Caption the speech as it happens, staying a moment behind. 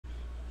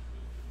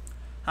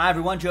Hi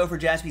everyone, Joe for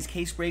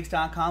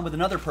JaspysCaseBreaks.com with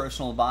another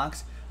personal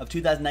box of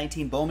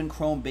 2019 Bowman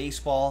Chrome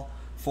Baseball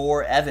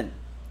for Evan.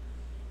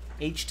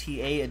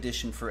 HTA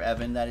edition for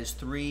Evan. That is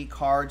 3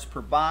 cards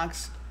per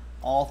box.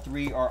 All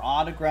 3 are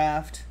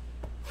autographed.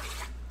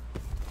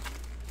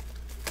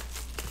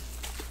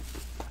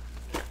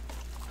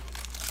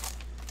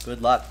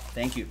 Good luck.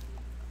 Thank you.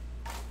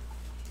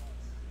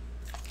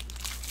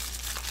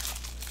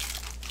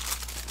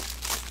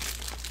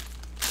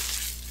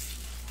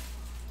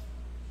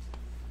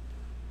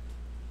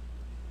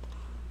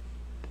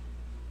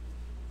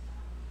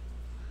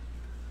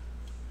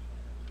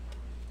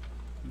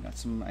 Got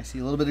some, I see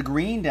a little bit of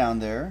green down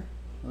there,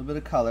 a little bit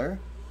of color.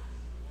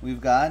 We've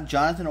got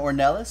Jonathan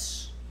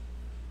Ornelas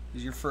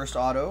is your first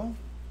auto.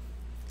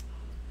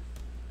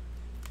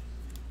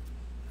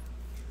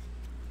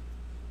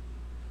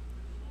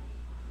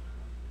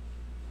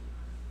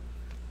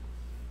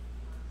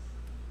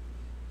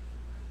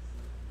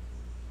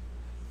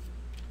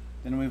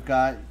 Then we've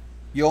got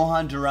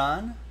Johan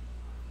Duran,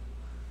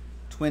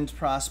 Twins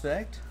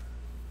prospect.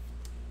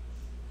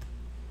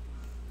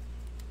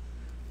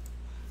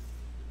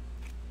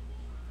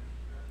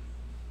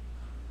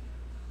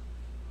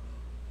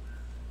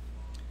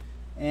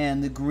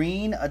 And the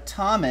green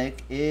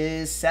atomic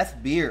is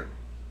Seth Beer.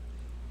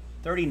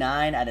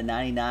 39 out of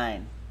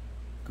 99.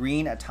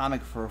 Green atomic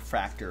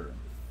refractor.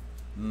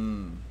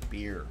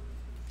 Beer.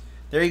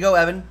 There you go,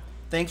 Evan.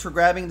 Thanks for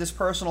grabbing this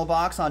personal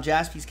box on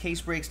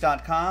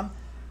JaspysCaseBreaks.com.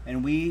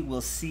 And we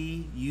will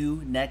see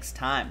you next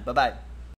time. Bye-bye.